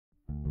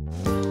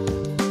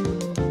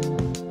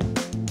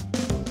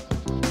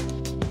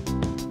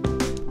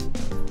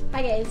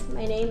Hi guys,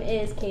 my name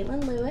is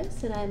Kaitlyn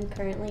Lewis and I'm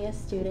currently a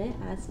student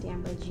at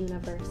Stanbridge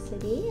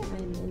University.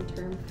 I'm in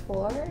term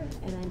 4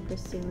 and I'm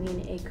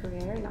pursuing a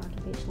career in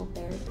occupational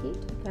therapy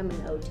to become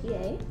an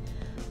OTA.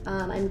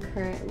 I'm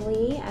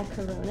currently at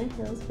Corona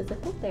Hills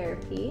Physical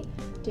Therapy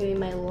doing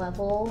my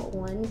level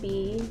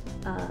 1B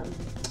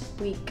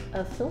week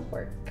of field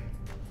work.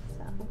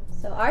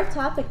 So our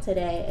topic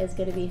today is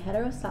going to be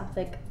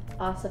heterotopic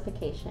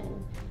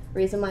ossification. The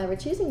reason why we're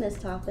choosing this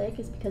topic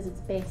is because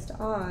it's based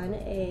on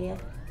a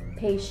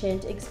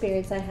patient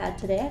experience I had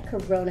today at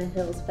Corona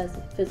Hills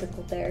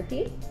Physical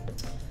Therapy.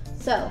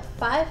 So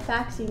 5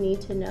 facts you need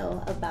to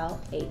know about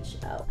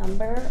HO.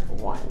 Number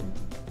 1.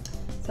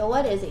 So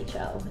what is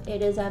HO?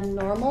 It is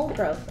abnormal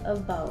growth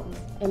of bone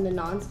in the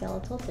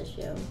non-skeletal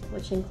tissue,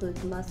 which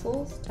includes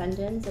muscles,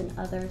 tendons, and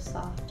other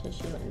soft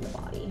tissue in the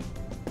body.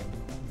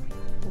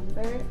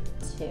 Number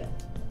 2.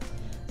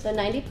 So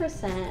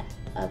 90%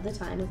 of the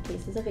time with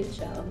cases of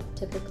HO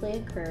typically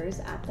occurs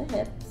at the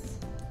hips.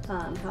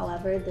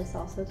 However, this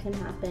also can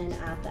happen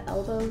at the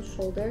elbows,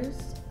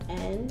 shoulders,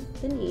 and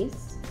the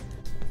knees.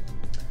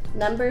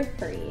 Number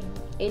 3.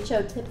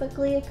 HO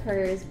typically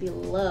occurs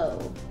below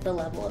the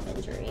level of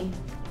injury.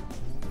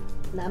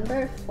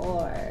 Number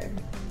 4.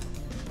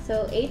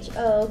 So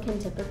HO can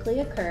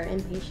typically occur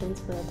in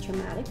patients with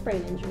traumatic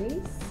brain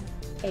injuries,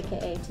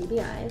 aka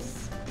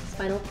TBIs,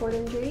 spinal cord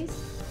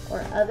injuries,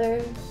 or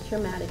other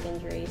traumatic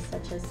injuries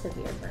such as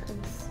severe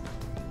burns.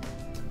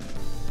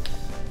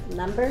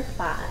 Number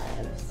 5.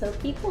 So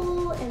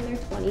people in their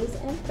 20s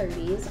and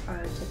 30s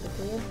are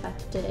typically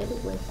affected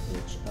with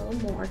HO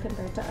more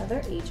compared to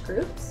other age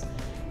groups,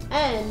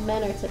 and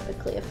men are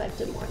typically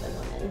affected more than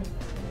women.